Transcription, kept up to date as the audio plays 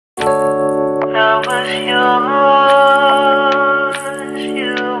was yours,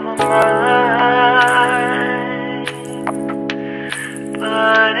 you were mine.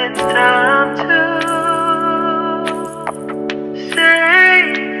 But it's time to say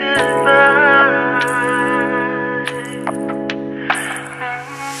goodbye.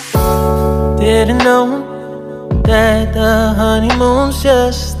 Didn't know that the honeymoon's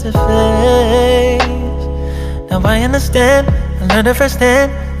just a phase. Now I understand, I learned it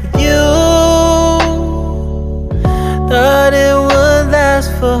firsthand with you. Thought it would last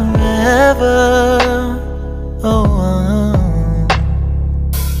forever. Oh,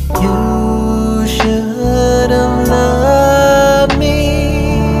 you should have loved me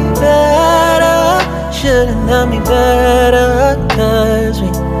better. Should have loved me better, 'cause we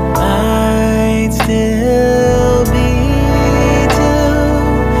might still be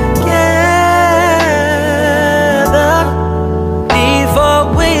together before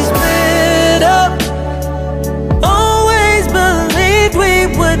we split up. Always believed we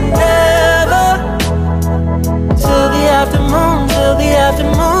would never. Till the afternoon, till the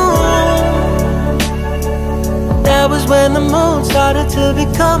afternoon. That was when the moon started to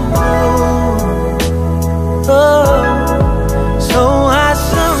become blue. Oh, so I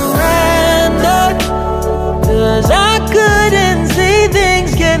surrendered, 'cause I couldn't see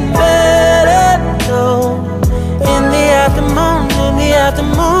things getting better. No, in the afternoon, in the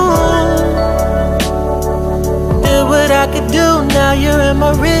afternoon. Did what I could do, now you're in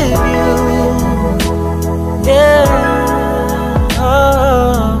my review. Yeah,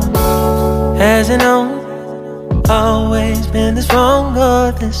 oh. Hasn't always been this wrong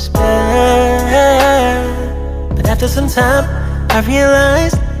or this bad, but after some time I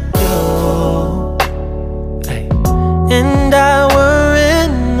realized you and I were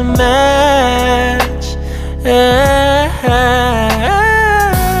in the match.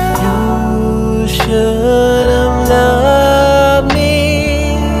 You should have loved me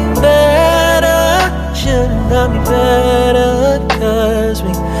better. Should have loved me better, 'cause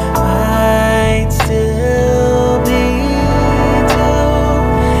we might still be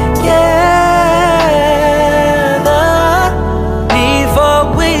together before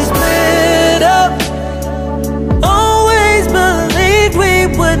we split up. Always believed we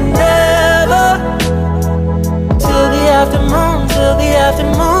would never. Till the afternoon, till the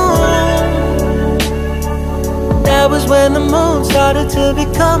afternoon. That was when the moon started to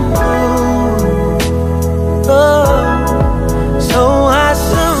become blue. Oh, so I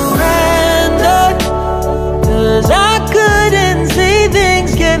surrendered, 'cause I couldn't see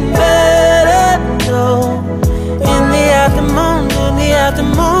things getting better. No, in the afternoon, in the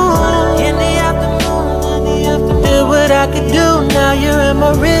afternoon, in the afternoon, in the afternoon. Did what I could do, now you're in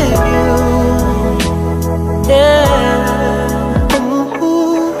my review.